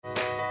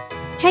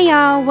Hey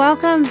y'all,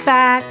 welcome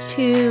back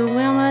to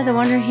Wilma the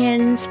Wonder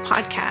Hens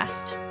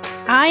podcast.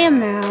 I am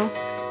Mel,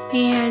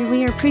 and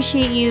we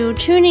appreciate you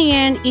tuning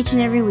in each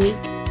and every week.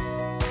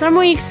 Some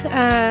weeks,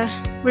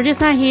 we're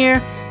just not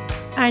here.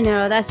 I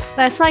know,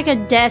 that's like a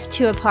death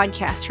to a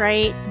podcast,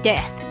 right?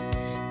 Death.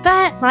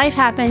 But life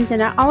happens,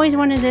 and I always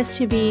wanted this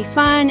to be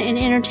fun and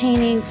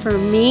entertaining for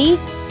me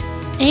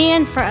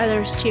and for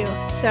others too.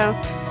 So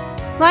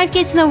life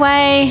gets in the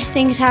way,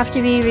 things have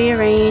to be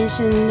rearranged,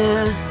 and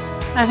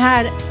I've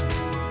had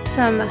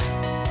some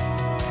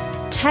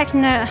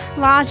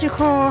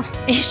technological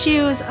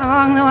issues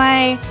along the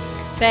way,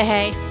 but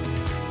hey,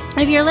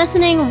 if you're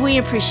listening, we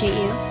appreciate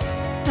you.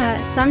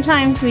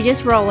 Sometimes we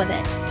just roll with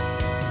it.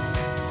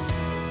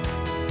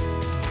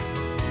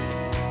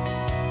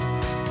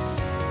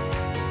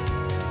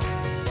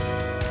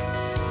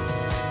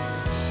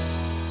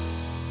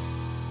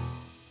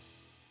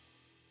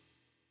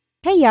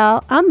 Hey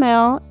y'all, I'm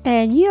Mel,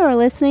 and you are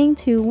listening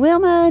to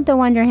Wilma the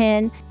Wonder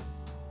Hen.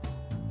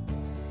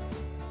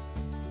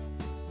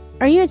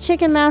 Are you a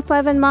chicken mouth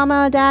loving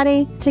mama or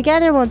daddy?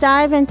 Together we'll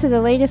dive into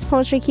the latest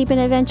poultry keeping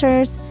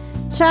adventures,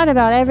 chat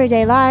about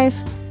everyday life,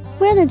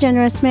 with a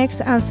generous mix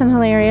of some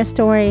hilarious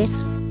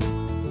stories.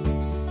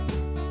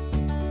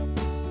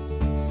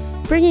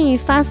 Bringing you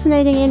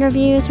fascinating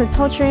interviews with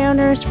poultry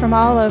owners from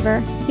all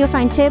over. You'll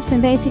find tips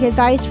and basic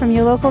advice from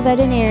your local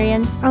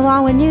veterinarian,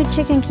 along with new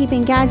chicken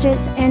keeping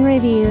gadgets and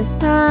reviews.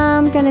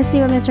 I'm going to see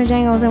what Mr.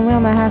 Jangles and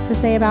Wilma has to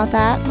say about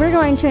that. We're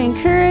going to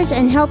encourage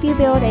and help you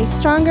build a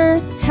stronger,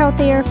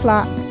 healthier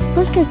flock.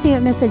 Let's go see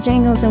what Mr.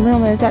 Jangles and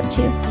Wilma is up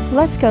to.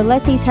 Let's go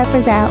let these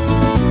heifers out.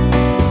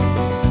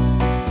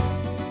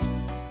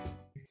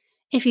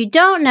 If you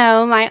don't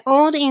know, my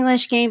old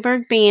English game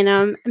bird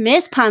Bantam,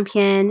 Miss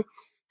Pumpkin,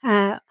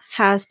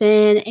 has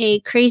been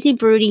a crazy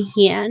broody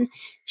hen.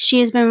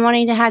 She has been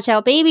wanting to hatch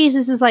out babies.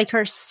 This is like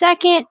her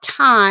second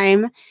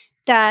time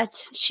that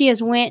she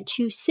has went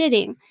to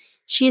sitting.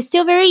 She is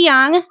still very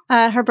young.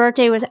 Her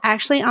birthday was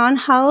actually on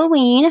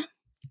Halloween.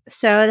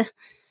 So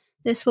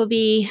this will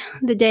be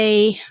the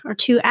day or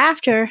two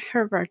after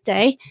her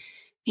birthday.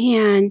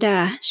 And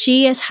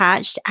she has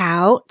hatched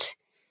out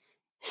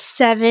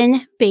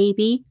 7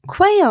 baby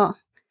quail,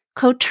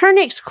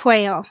 Coturnix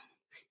quail.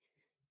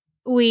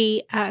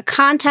 We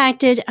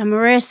contacted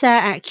Marissa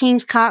at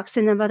King's Cox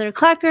and the Mother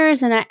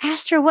Cluckers, and I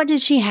asked her, what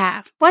did she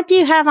have? What do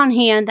you have on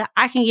hand that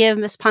I can give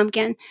Miss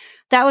Pumpkin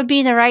that would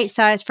be the right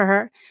size for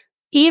her?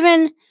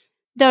 Even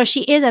though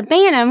she is a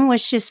Bantam,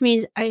 which just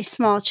means a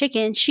small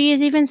chicken, she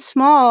is even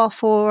small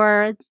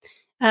for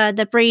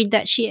the breed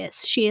that she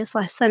is. She is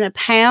less than a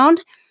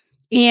pound,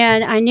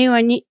 and I knew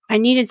I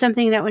needed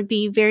something that would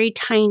be very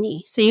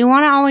tiny. So you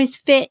want to always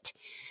fit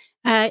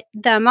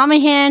the mama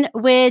hen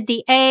with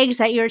the eggs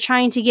that you're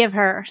trying to give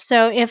her.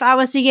 So if I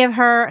was to give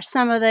her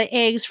some of the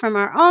eggs from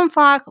our own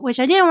flock,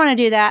 which I didn't want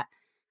to do that,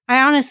 I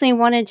honestly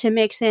wanted to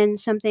mix in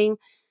something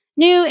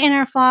new in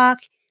our flock.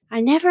 I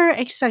never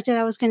expected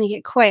I was going to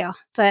get quail,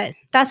 but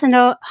that's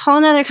a whole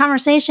nother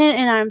conversation,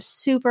 and I'm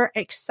super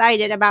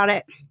excited about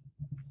it.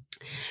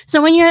 So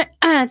when you're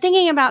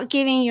thinking about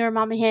giving your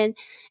mama hen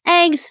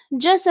eggs,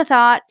 just a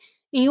thought,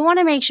 you want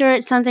to make sure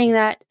it's something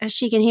that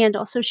she can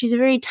handle. So she's a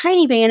very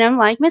tiny Bantam,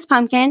 like Miss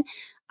Pumpkin.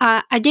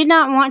 I did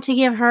not want to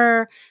give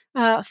her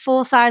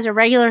full size or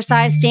regular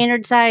size,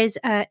 standard size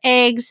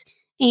eggs,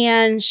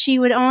 and she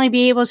would only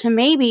be able to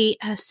maybe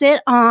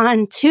sit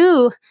on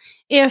 2,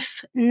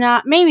 if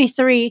not maybe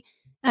 3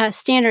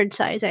 standard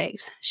size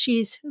eggs.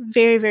 She's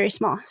very, very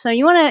small. So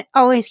you want to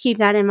always keep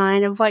that in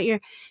mind of what you're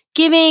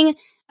giving.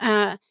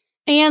 And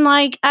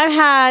like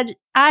I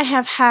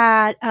have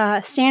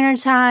had standard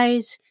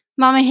size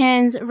mama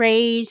hens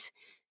raise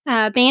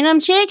Bantam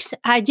chicks.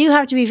 I do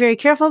have to be very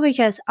careful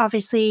because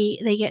obviously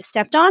they get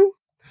stepped on.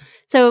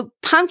 So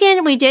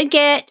Pumpkin, we did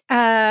get,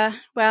 I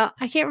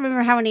can't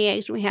remember how many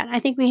eggs we had.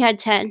 I think we had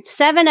 10.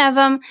 7 of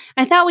them.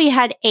 I thought we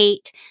had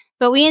 8,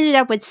 but we ended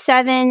up with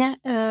 7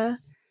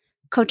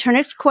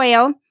 Coturnix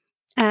quail.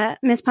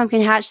 Miss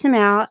Pumpkin hatched them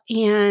out,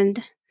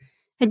 and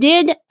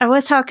I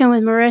was talking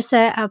with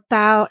Marissa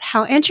about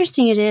how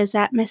interesting it is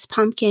that Miss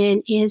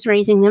Pumpkin is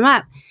raising them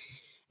up.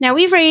 Now,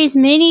 we've raised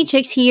many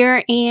chicks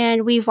here,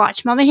 and we've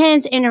watched mama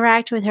hens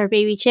interact with her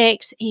baby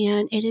chicks,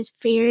 and it is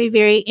very,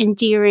 very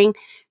endearing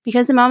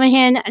because the mama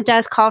hen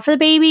does call for the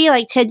baby,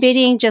 like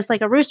tidbitting, just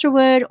like a rooster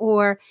would,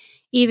 or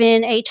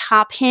even a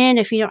top hen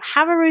if you don't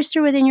have a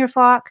rooster within your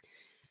flock.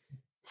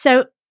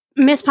 So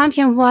Miss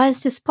Pumpkin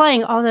was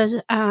displaying all those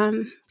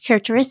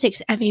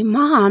characteristics of a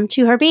mom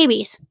to her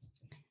babies.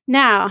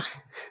 Now,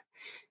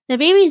 the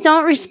babies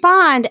don't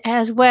respond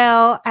as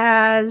well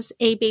as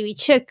a baby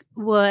chick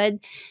would,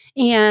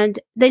 and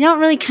they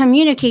don't really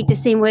communicate the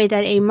same way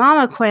that a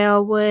mama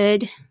quail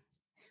would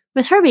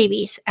with her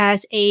babies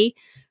as a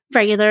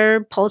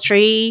regular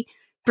poultry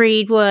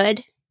breed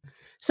would.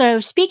 So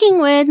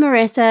speaking with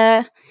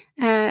Marissa,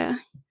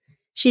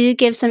 she did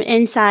give some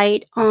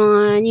insight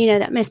on,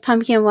 that Miss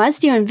Pumpkin was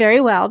doing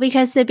very well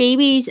because the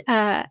babies,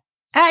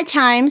 at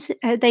times,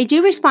 they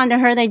do respond to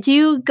her. They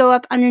do go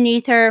up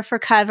underneath her for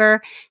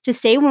cover to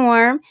stay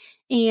warm.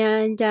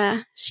 And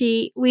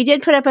we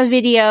did put up a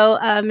video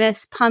of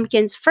Miss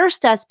Pumpkin's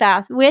first dust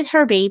bath with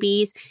her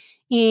babies,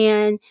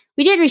 and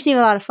we did receive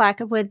a lot of flack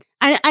with.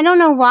 I don't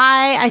know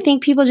why. I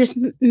think people just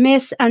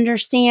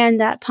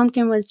misunderstand that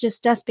Pumpkin was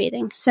just dust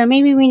bathing. So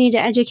maybe we need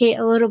to educate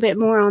a little bit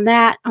more on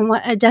that, on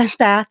what a dust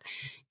bath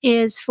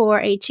is for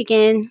a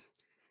chicken.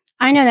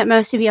 I know that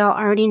most of y'all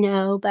already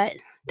know, but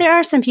there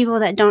are some people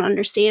that don't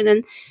understand,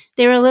 and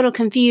they were a little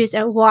confused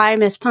at why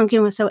Miss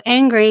Pumpkin was so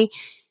angry.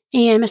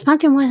 And Miss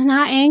Pumpkin was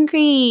not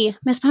angry.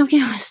 Miss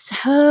Pumpkin was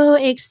so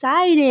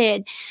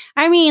excited.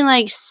 I mean,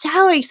 like,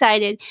 so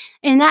excited.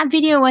 And that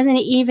video wasn't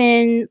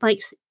even,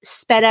 like,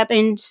 sped up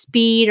in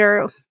speed,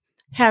 or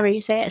however you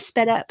say it,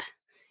 sped up.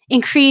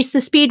 Increased. The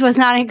speed was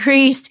not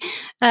increased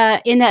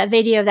in that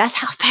video. That's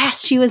how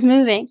fast she was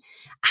moving.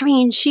 I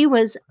mean, she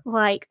was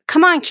like,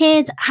 come on,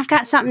 kids, I've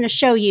got something to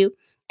show you.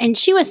 And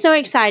she was so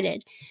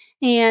excited.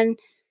 And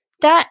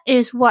that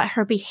is what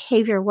her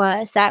behavior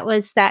was. That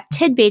was that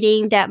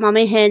tidbitting that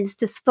Mama Hen's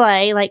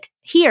display. Like,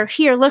 here,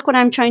 look what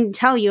I'm trying to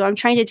tell you. I'm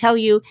trying to tell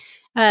you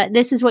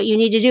this is what you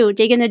need to do.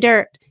 Dig in the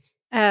dirt.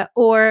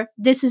 Or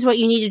this is what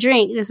you need to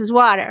drink. This is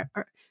water.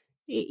 Or,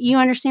 you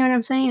understand what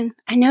I'm saying?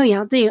 I know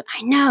y'all do.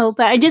 I know.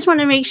 But I just want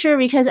to make sure,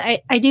 because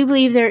I do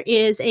believe there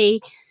is a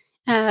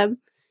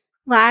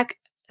lack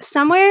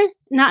somewhere.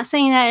 Not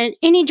saying that in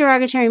any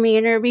derogatory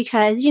manner,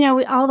 because,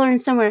 we all learn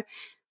somewhere.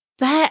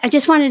 But I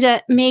just wanted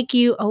to make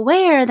you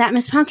aware that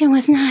Miss Pumpkin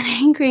was not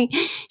angry.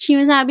 She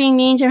was not being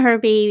mean to her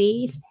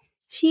babies.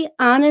 She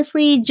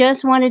honestly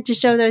just wanted to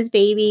show those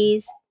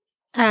babies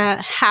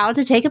how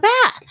to take a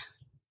bath.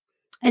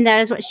 And that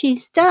is what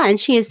she's done.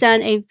 She has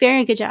done a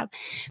very good job.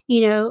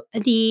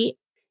 The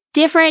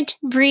different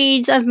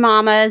breeds of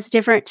mamas,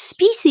 different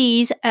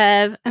species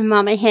of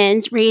mama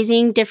hens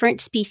raising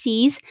different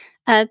species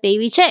of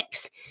baby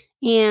chicks.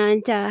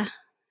 And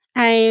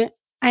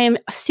I am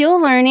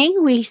still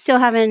learning. We still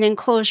have an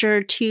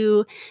enclosure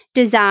to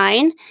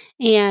design,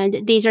 and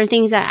these are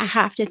things that I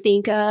have to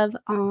think of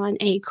on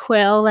a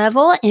quail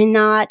level and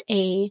not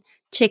a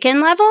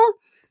chicken level.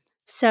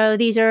 So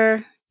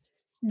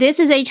this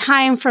is a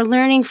time for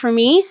learning for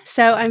me,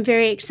 so I'm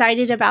very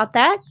excited about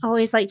that.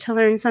 Always like to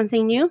learn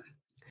something new.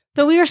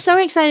 But we were so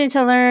excited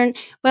to learn.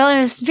 Well, it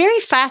was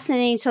very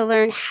fascinating to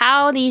learn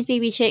how these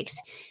baby chicks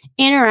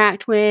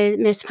interact with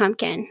Miss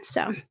Pumpkin.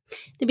 So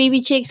the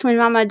baby chicks, when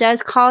Mama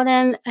does call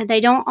them, they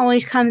don't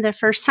always come the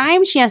first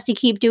time. She has to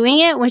keep doing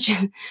it, which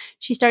is,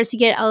 she starts to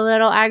get a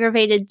little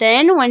aggravated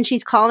then when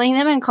she's calling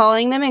them and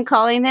calling them and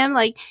calling them,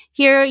 like,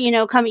 here,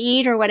 come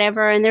eat or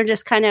whatever. And they're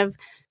just kind of,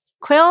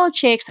 quail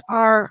chicks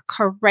are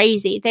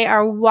crazy. They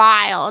are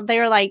wild.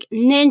 They're like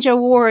Ninja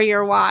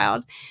Warrior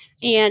wild.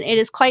 And it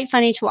is quite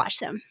funny to watch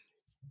them.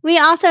 We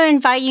also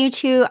invite you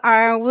to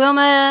our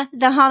Wilma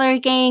the Holler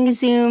Gang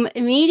Zoom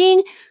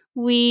meeting.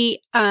 We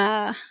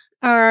are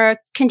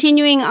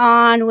continuing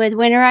on with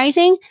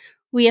winterizing.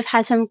 We have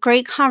had some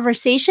great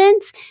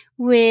conversations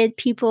with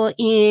people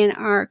in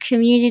our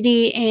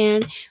community,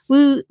 and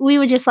we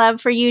would just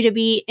love for you to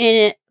be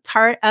in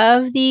part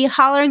of the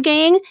Holler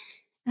Gang.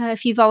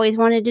 If you've always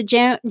wanted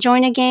to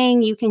join a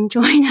gang, you can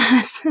join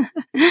us.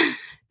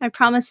 I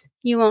promise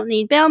you won't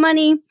need bail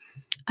money.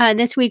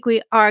 This week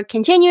we are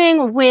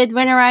continuing with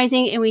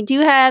winterizing, and we do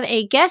have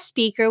a guest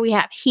speaker. We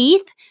have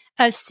Heath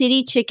of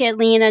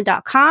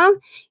citychickatlanta.com.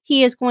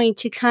 He is going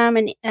to come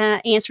and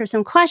answer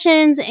some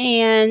questions,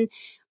 and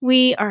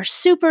we are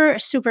super,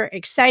 super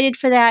excited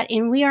for that,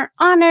 and we are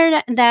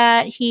honored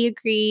that he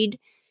agreed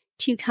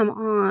to come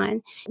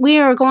on. We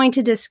are going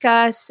to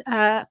discuss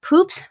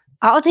poops,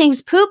 all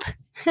things poop.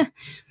 Have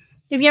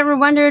you ever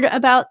wondered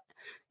about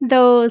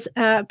those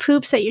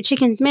poops that your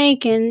chickens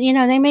make? And,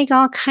 they make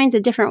all kinds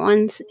of different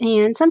ones.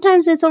 And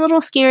sometimes it's a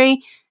little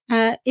scary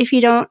if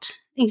you don't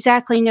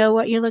exactly know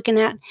what you're looking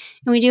at. And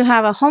we do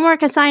have a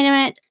homework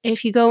assignment.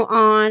 If you go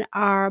on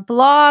our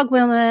blog,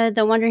 Wilma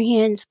the Wonder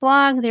Hens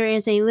blog, there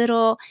is a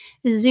little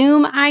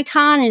Zoom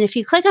icon. And if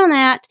you click on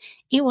that,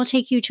 it will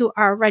take you to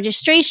our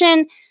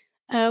registration.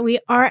 We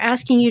are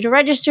asking you to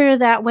register.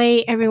 That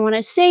way everyone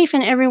is safe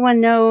and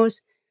everyone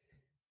knows.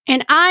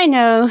 And I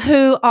know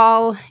who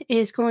all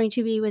is going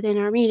to be within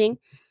our meeting.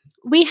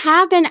 We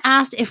have been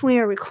asked if we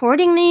are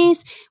recording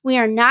these. We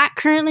are not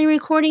currently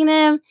recording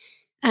them.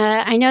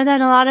 I know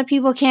that a lot of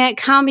people can't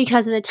come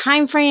because of the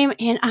time frame.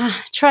 And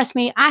trust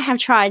me, I have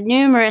tried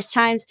numerous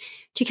times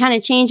to kind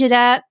of change it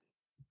up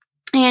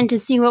and to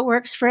see what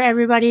works for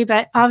everybody.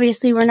 But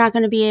obviously, we're not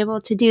going to be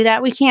able to do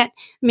that. We can't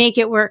make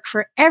it work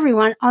for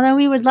everyone, although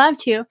we would love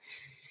to.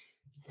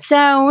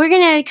 So we're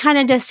going to kind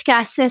of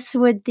discuss this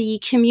with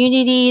the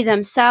community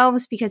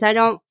themselves, because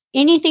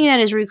anything that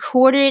is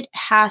recorded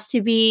has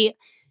to be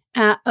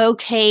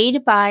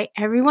okayed by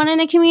everyone in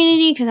the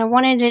community, because I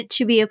wanted it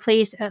to be a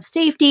place of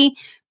safety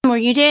where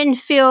you didn't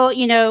feel,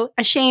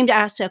 ashamed to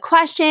ask a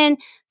question,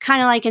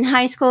 kind of like in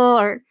high school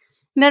or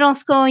middle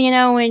school,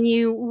 when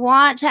you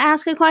want to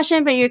ask a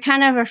question, but you're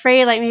kind of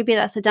afraid, like maybe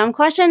that's a dumb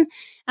question.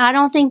 I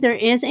don't think there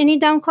is any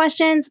dumb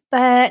questions,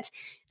 but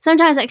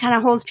sometimes it kind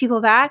of holds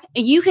people back.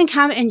 You can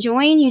come and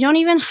join. You don't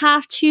even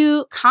have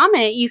to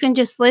comment. You can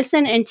just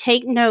listen and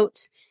take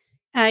notes.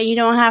 You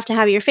don't have to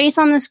have your face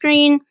on the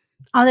screen,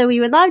 although we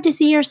would love to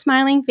see your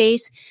smiling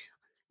face.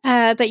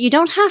 But you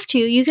don't have to.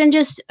 You can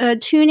just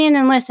tune in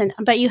and listen,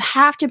 but you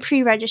have to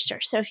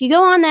pre-register. So if you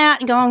go on that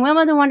and go on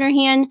Wilma the Wonder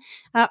Hen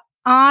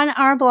on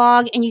our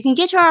blog, and you can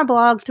get to our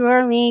blog through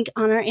our link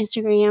on our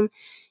Instagram,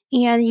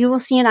 and you will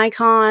see an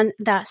icon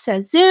that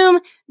says Zoom.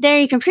 There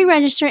you can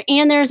pre-register,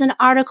 and there's an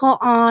article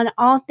on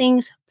all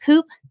things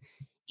poop,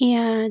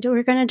 and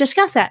we're going to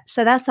discuss that.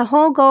 So that's the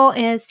whole goal,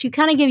 is to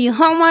kind of give you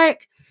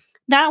homework.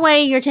 That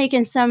way you're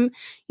taking some,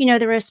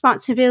 the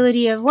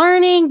responsibility of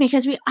learning,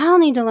 because we all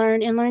need to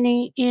learn, and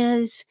learning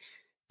is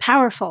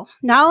powerful.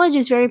 Knowledge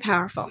is very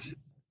powerful.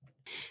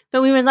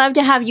 But we would love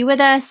to have you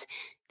with us.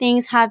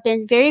 Things have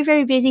been very,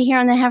 very busy here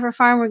on the Heifer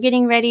Farm. We're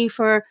getting ready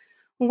for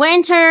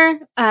winter.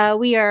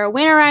 We are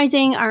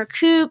winterizing our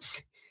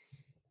coops.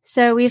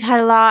 So we've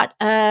had a lot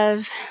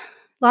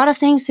of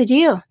things to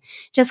do,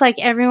 just like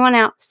everyone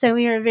else. So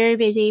we are very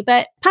busy.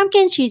 But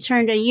Pumpkin, she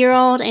turned a year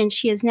old, and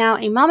she is now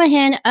a mama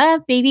hen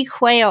of baby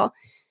quail.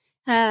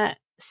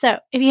 So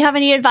if you have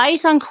any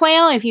advice on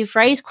quail, if you've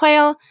raised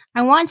quail,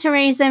 I want to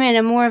raise them in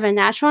a more of a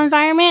natural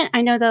environment.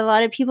 I know that a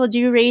lot of people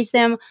do raise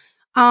them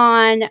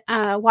on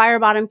wire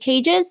bottom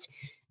cages.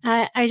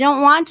 I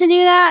don't want to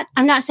do that.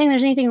 I'm not saying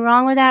there's anything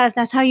wrong with that. If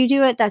that's how you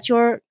do it,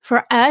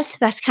 for us,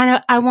 that's kind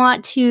of, I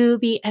want to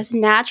be as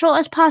natural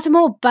as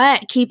possible,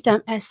 but keep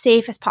them as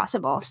safe as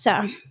possible.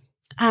 So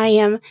I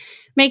am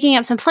making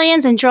up some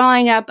plans and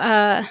drawing up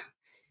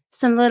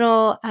some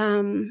little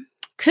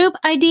coop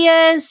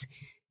ideas.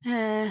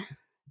 I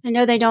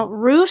know they don't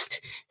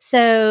roost,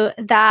 so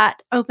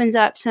that opens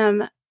up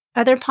some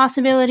other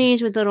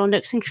possibilities with little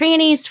nooks and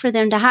crannies for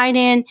them to hide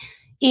in.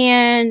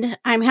 And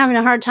I'm having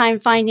a hard time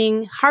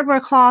finding hardware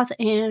cloth,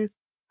 and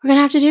we're going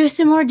to have to do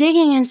some more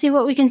digging and see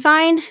what we can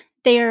find.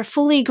 They are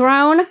fully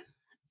grown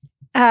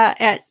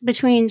at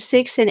between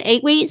 6 and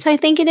 8 weeks, I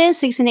think it is.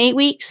 6 and 8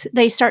 weeks,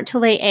 they start to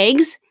lay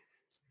eggs.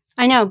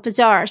 I know,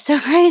 bizarre, so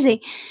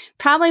crazy.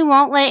 Probably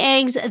won't lay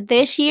eggs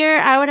this year,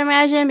 I would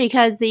imagine,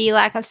 because the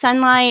lack of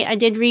sunlight. I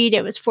did read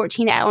it was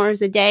 14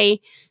 hours a day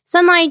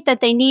sunlight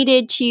that they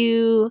needed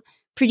to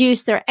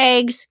produce their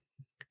eggs.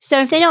 So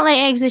if they don't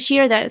lay eggs this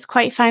year, that is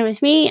quite fine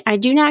with me. I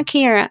do not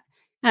care.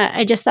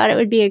 I just thought it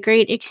would be a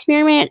great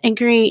experiment, a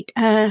great,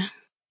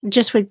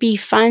 just would be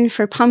fun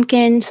for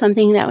Pumpkin,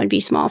 something that would be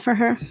small for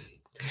her.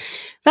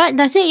 But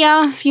that's it,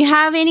 y'all. If you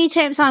have any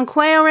tips on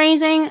quail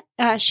raising,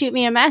 shoot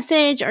me a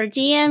message or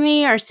DM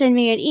me or send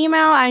me an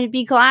email. I'd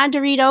be glad to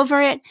read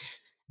over it.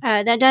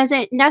 That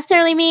doesn't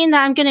necessarily mean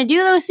that I'm going to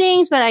do those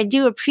things, but I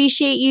do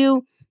appreciate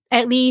you,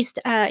 at least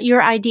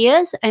your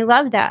ideas. I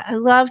love that. I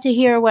love to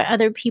hear what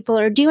other people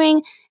are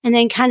doing and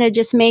then kind of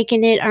just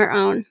making it our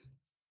own.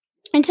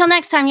 Until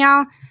next time,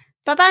 y'all.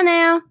 Bye-bye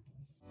now.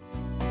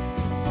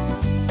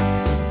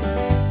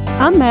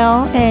 I'm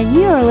Mel, and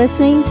you are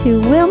listening to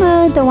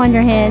Wilma the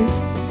Wonder Hen.